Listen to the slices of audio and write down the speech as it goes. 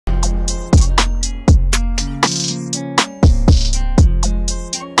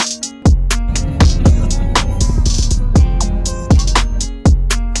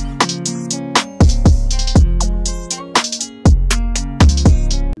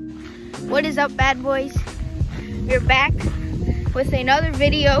What is up, bad boys? We're back with another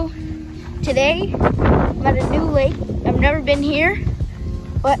video. Today, I'm at a new lake. I've never been here,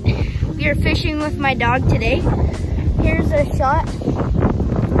 but we are fishing with my dog today. Here's a shot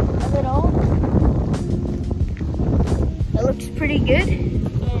of it all. It looks pretty good.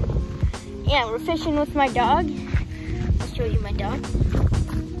 And yeah, we're fishing with my dog. I'll show you my dog.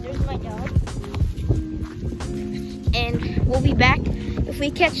 There's my dog. And we'll be back if we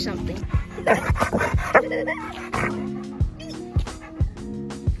catch something.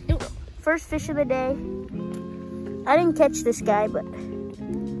 First fish of the day. I didn't catch this guy, but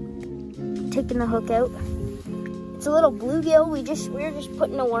taking the hook out. It's a little bluegill. We're just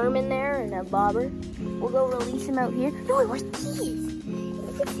putting a worm in there and a bobber. We'll go release him out here. No, where's these?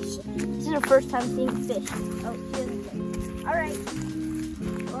 This is our first time seeing fish. Oh, he doesn't fit. All right.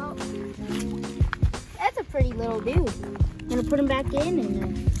 Well, that's a pretty little dude. I'm gonna put him back in,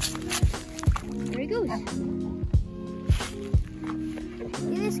 and there he goes.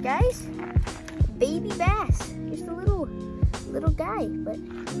 Look at this, guys. Baby bass. Just a little guy, but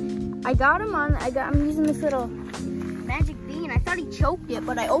I got him on. I'm using this little magic bean. I thought he choked it,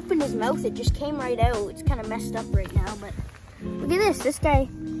 but I opened his mouth. It just came right out. It's kind of messed up right now, but look at this. This guy.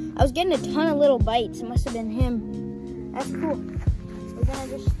 I was getting a ton of little bites. It must have been him. That's cool. We're gonna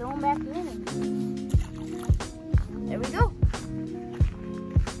just throw him back in, and there we go.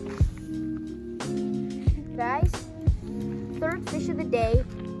 Guys, third fish of the day.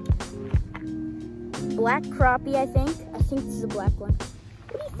 Black crappie, I think. I think this is a black one.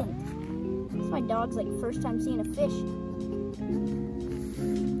 What do you think? This is my dog's like first time seeing a fish.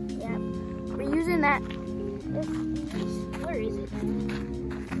 Yeah, we're using that. Where is it?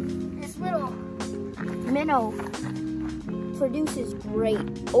 This little minnow produces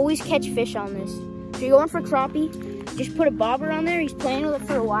great. Always catch fish on this. If you're going for crappie, just put a bobber on there. He's playing with it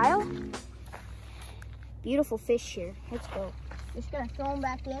for a while. Beautiful fish here. Let's go. Just gonna throw him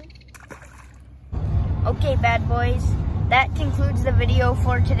back in. Okay, bad boys. That concludes the video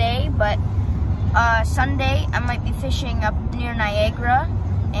for today, but Sunday I might be fishing up near Niagara,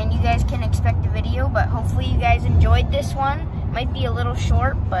 and you guys can expect a video, but hopefully you guys enjoyed this one. Might be a little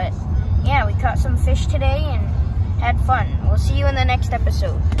short, but yeah, we caught some fish today and had fun. We'll see you in the next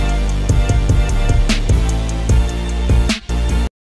episode.